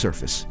crew to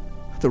surface.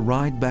 The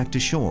ride back to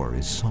shore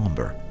is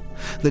somber.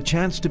 The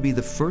chance to be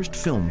the first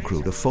film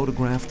crew to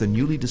photograph the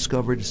newly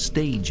discovered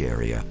stage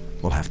area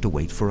will have to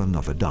wait for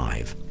another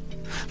dive.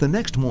 The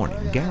next morning,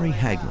 Gary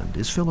Hagland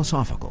is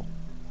philosophical.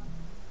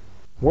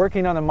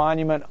 Working on the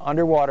monument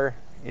underwater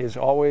is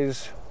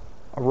always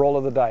a roll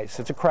of the dice.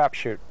 It's a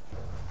crapshoot.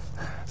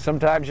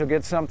 Sometimes you'll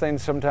get something,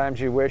 sometimes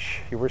you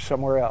wish you were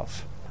somewhere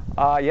else.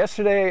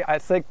 Yesterday, I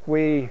think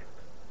we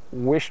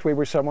wished we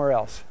were somewhere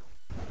else.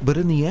 But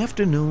in the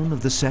afternoon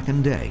of the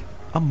second day,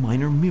 a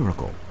minor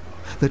miracle.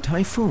 The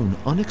typhoon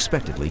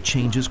unexpectedly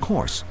changes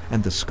course,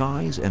 and the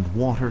skies and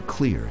water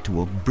clear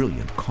to a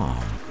brilliant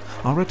calm.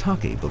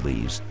 Aratake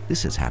believes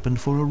this has happened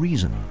for a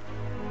reason.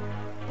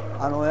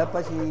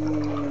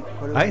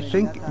 I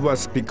think it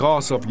was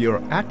because of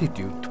your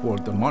attitude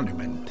toward the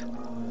monument.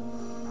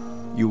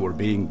 You were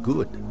being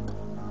good.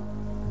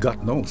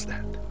 God knows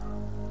that.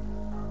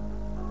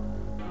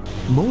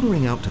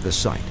 Motoring out to the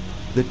site,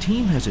 the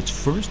team has its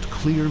first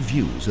clear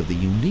views of the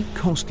unique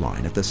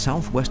coastline at the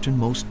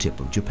southwesternmost tip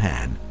of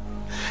Japan.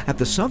 At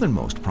the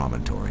southernmost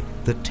promontory,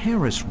 the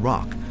terrace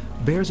rock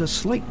bears a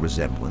slight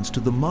resemblance to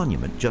the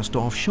monument just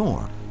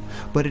offshore,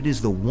 but it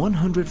is the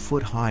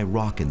 100-foot-high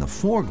rock in the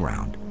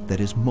foreground that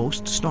is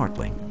most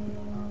startling.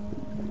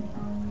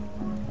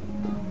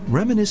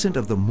 Reminiscent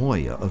of the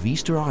Moya of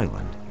Easter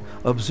Island,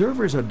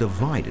 observers are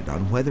divided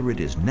on whether it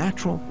is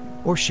natural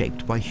or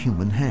shaped by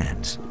human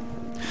hands.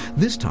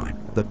 This time,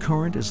 the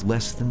current is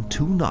less than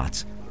 2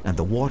 knots, and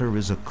the water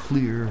is a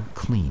clear,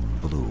 clean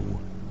blue.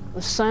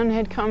 The sun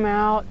had come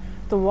out,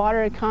 the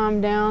water had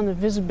calmed down, the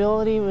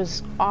visibility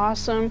was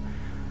awesome.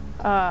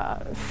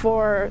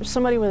 For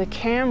somebody with a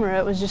camera,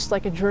 it was just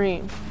like a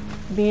dream.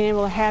 Being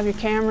able to have your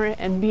camera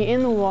and be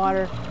in the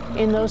water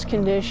in those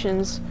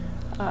conditions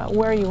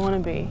where you want to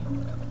be.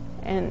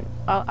 And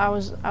I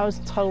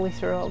was totally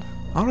thrilled.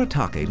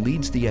 Aratake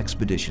leads the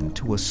expedition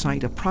to a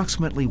site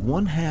approximately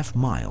 1/2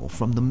 mile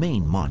from the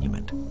main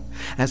monument.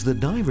 As the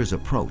divers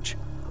approach,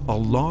 a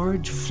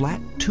large, flat,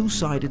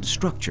 2-sided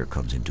structure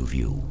comes into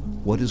view,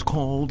 what is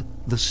called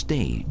the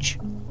stage.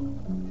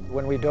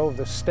 When we dove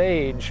the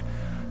stage,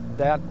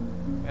 that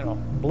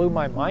blew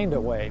my mind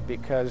away,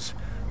 because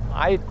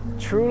I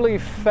truly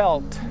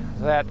felt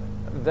that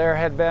there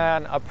had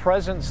been a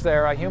presence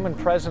there, a human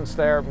presence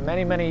there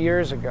many, many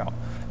years ago.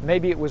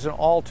 Maybe it was an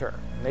altar.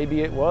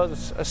 Maybe it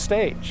was a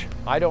stage.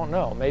 I don't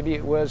know. Maybe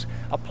it was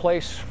a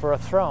place for a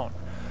throne.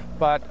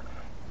 But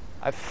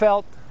I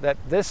felt that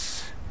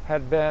this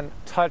had been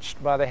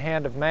touched by the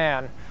hand of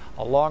man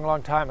a long,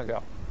 long time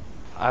ago.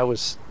 I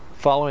was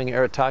following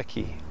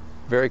Aratake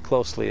very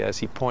closely as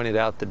he pointed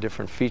out the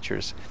different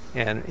features,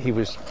 and he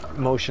was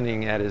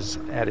motioning at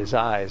his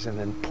eyes and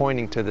then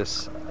pointing to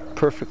this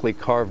perfectly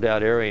carved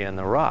out area in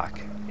the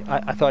rock.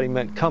 I thought he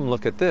meant, come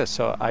look at this,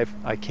 so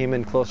I came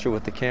in closer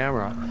with the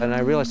camera, and I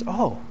realized,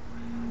 oh,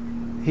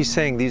 he's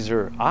saying these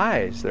are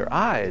eyes, they're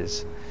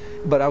eyes.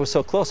 But I was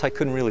so close I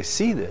couldn't really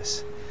see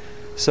this.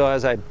 So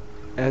as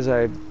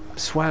I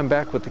swam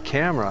back with the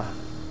camera,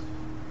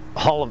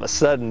 all of a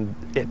sudden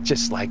it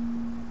just like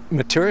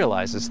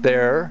materializes.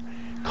 There,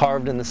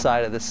 carved in the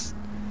side of this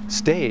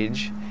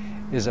stage,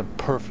 is a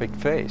perfect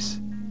face.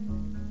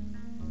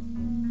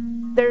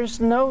 There's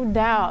no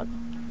doubt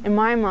in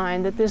my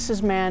mind that this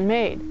is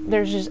man-made.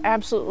 There's just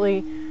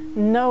absolutely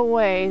no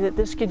way that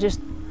this could just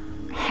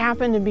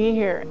happen to be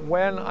here.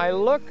 When I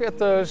look at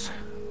those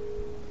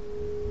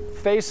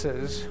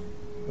faces,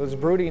 those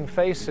brooding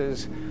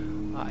faces,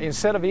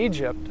 instead of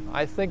Egypt,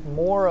 I think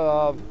more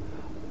of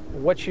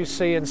what you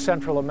see in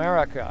Central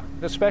America,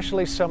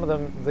 especially some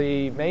of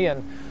the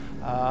Mayan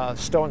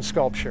stone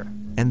sculpture.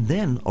 And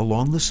then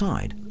along the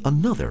side,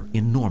 another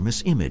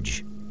enormous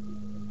image.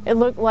 It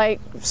looked like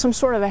some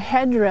sort of a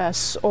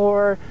headdress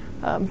or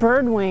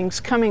bird wings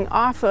coming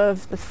off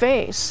of the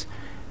face,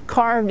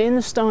 carved in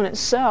the stone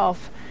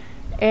itself.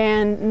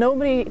 And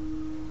nobody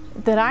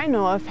that I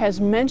know of has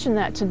mentioned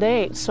that to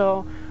date.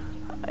 So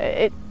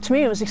to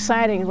me it was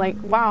exciting, like,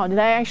 wow, did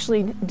I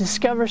actually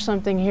discover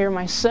something here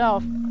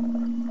myself?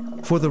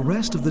 For the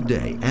rest of the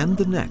day and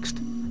the next,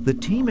 the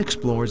team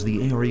explores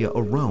the area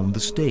around the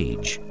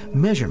stage.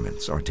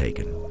 Measurements are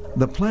taken.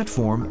 The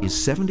platform is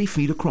 70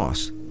 feet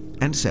across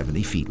and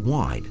 70 feet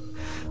wide.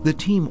 The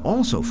team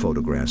also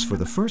photographs for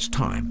the first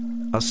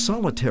time a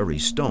solitary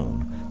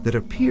stone that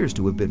appears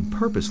to have been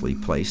purposely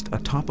placed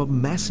atop a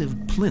massive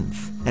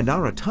plinth, and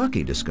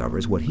Aratake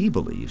discovers what he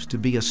believes to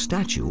be a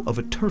statue of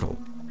a turtle.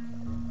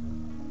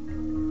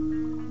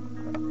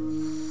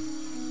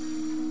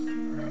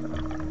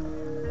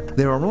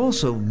 There are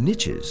also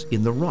niches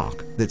in the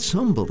rock that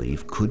some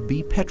believe could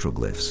be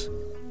petroglyphs.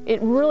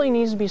 It really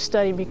needs to be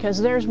studied because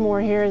there's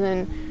more here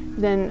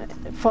than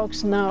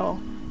folks know.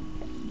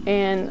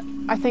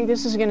 And I think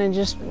this is going to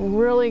just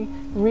really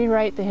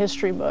rewrite the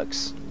history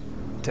books.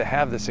 To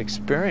have this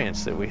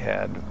experience that we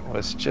had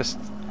was just,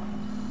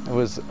 it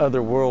was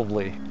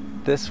otherworldly.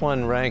 This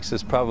one ranks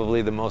as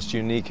probably the most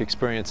unique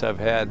experience I've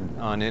had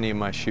on any of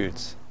my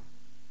shoots.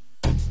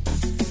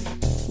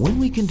 When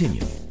we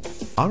continue,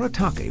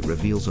 Aratake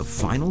reveals a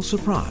final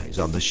surprise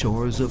on the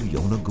shores of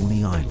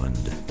Yonaguni Island.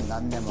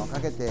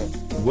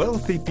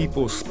 Wealthy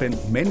people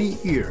spent many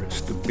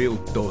years to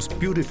build those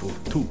beautiful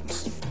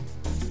tombs.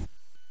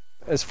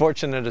 As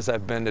fortunate as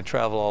I've been to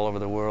travel all over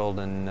the world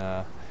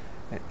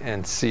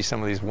and see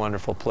some of these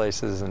wonderful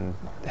places and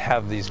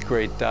have these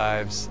great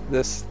dives,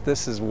 this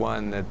is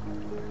one that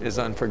is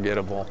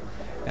unforgettable.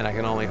 And I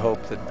can only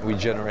hope that we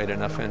generate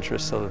enough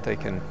interest so that they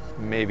can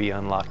maybe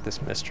unlock this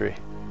mystery.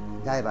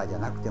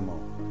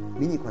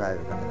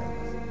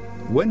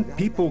 When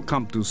people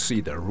come to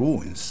see the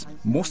ruins,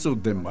 most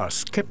of them are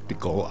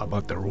skeptical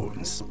about the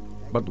ruins.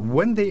 But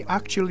when they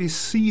actually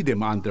see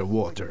them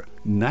underwater,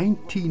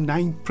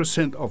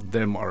 99% of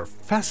them are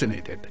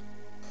fascinated.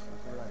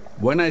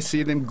 When I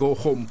see them go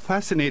home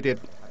fascinated,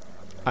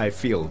 I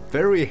feel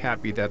very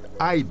happy that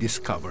I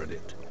discovered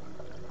it.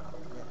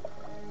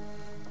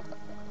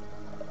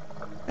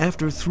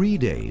 After 3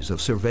 days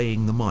of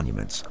surveying the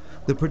monuments,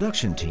 the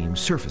production team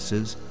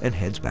surfaces and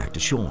heads back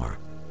to shore.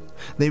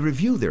 They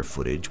review their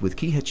footage with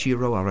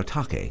Kihachiro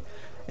Aratake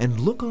and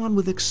look on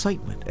with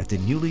excitement at the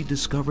newly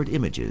discovered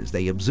images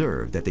they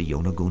observed at the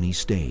Yonaguni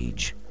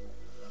stage.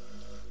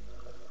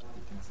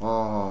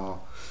 Dr.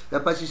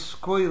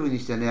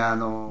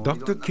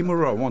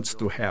 Kimura wants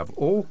to have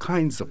all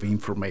kinds of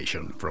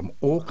information from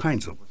all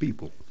kinds of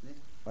people.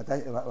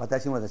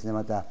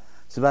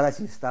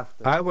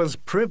 I was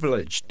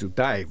privileged to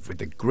dive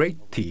with a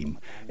great team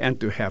and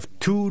to have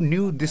 2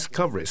 new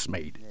discoveries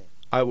made.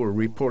 I will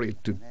report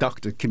it to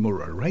Dr.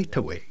 Kimura right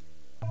away.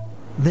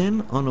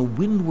 Then, on a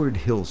windward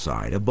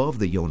hillside above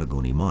the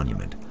Yonaguni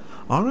monument,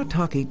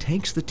 Aratake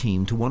takes the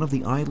team to one of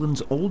the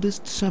island's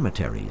oldest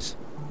cemeteries.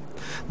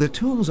 The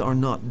tombs are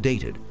not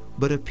dated,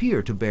 but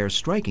appear to bear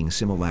striking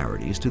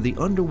similarities to the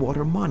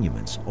underwater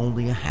monuments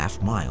only a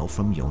half-mile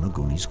from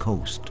Yonaguni's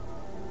coast.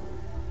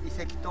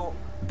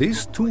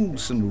 These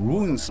tombs and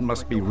ruins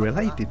must be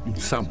related in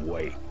some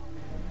way.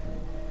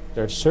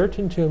 There are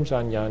certain tombs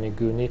on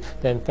Yonaguni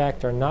that in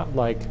fact are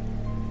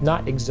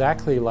not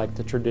exactly like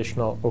the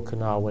traditional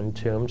Okinawan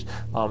tombs.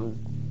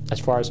 As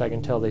far as I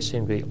can tell, they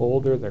seem to be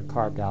older, they're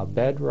carved out of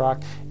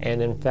bedrock,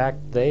 and in fact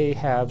they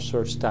have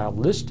sort of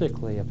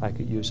stylistically, if I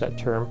could use that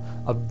term,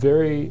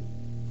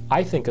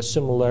 I think a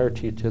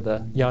similarity to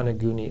the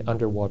Yonaguni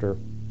underwater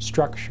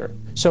structure.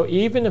 So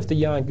even if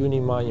the Yonaguni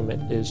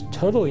monument is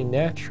totally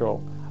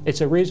natural,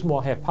 it's a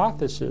reasonable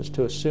hypothesis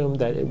to assume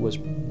that it was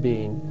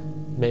being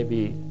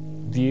maybe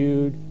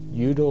viewed,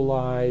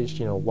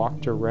 utilized,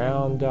 walked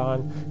around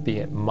on,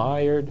 being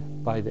admired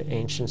by the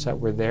ancients that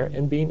were there,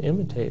 and being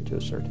imitated to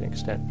a certain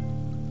extent.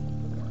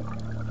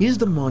 Is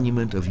the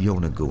monument of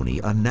Yonaguni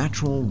a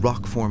natural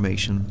rock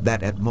formation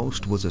that at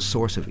most was a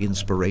source of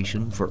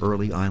inspiration for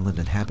early island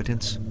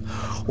inhabitants?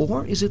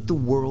 Or is it the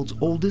world's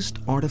oldest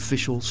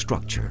artificial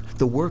structure,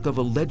 the work of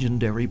a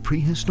legendary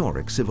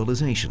prehistoric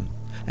civilization?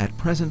 At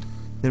present,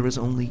 there is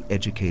only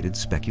educated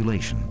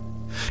speculation.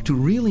 To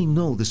really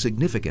know the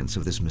significance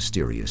of this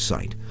mysterious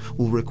site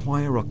will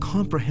require a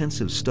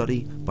comprehensive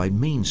study by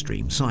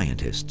mainstream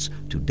scientists.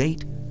 To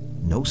date,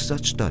 no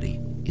such study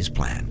is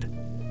planned.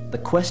 The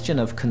question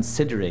of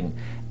considering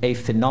a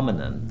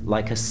phenomenon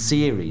like a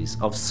series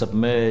of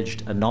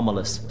submerged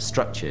anomalous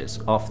structures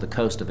off the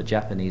coast of a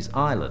Japanese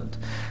island,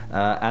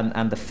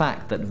 and the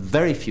fact that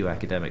very few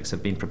academics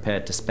have been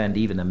prepared to spend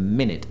even a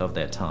minute of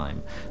their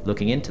time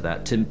looking into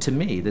that, to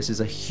me, this is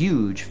a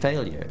huge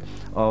failure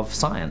of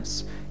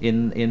science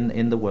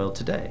in the world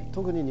today.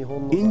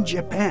 In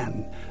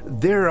Japan,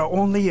 there are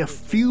only a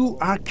few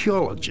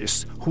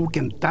archaeologists who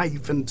can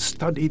dive and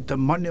study the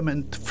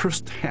monument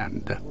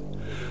firsthand.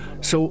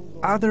 So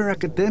other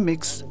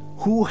academics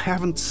who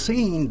haven't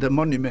seen the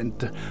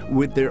monument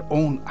with their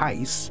own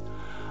eyes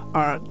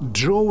are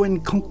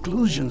drawing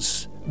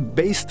conclusions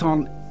based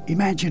on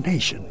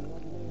imagination.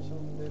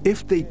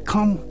 If they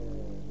come,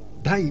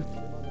 dive,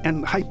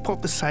 and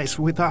hypothesize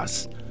with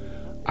us,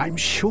 I'm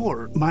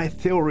sure my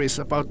theories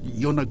about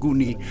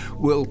Yonaguni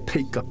will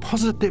take a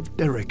positive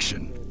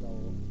direction.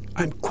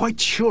 I'm quite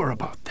sure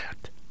about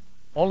that.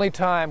 Only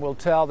time will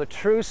tell the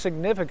true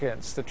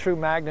significance, the true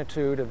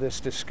magnitude of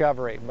this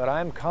discovery, but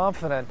I'm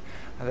confident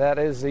that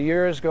as the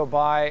years go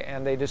by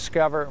and they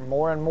discover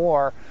more and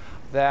more,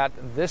 that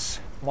this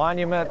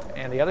monument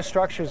and the other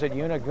structures at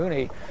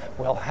Yonaguni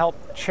will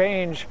help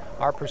change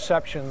our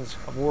perceptions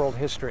of world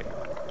history.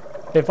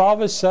 If all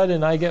of a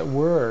sudden I get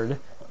word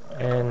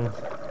and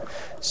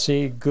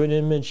see good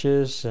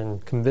images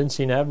and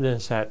convincing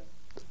evidence that,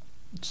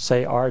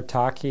 say,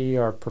 Arataki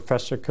or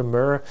Professor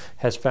Kimura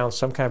has found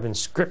some kind of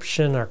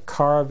inscription or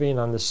carving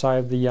on the side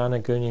of the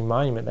Yonaguni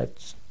monument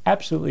that's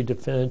absolutely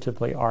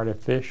definitively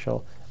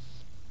artificial,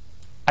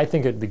 I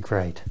think it'd be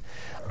great.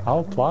 I'll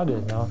applaud it,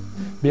 and I'll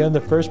be on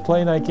the first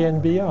plane I can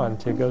be on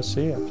to go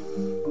see it.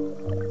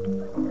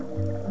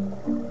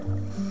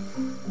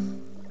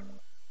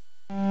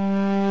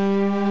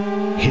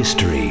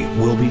 History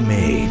will be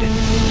made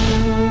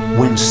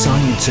when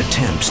science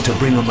attempts to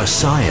bring a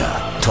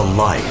Messiah to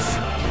life.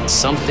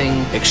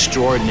 Something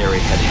extraordinary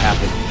had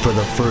happened. For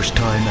the first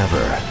time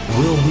ever,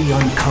 will we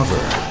uncover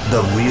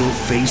the real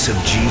face of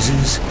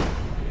Jesus?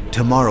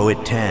 Tomorrow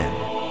at 10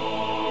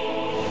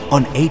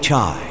 on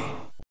HI.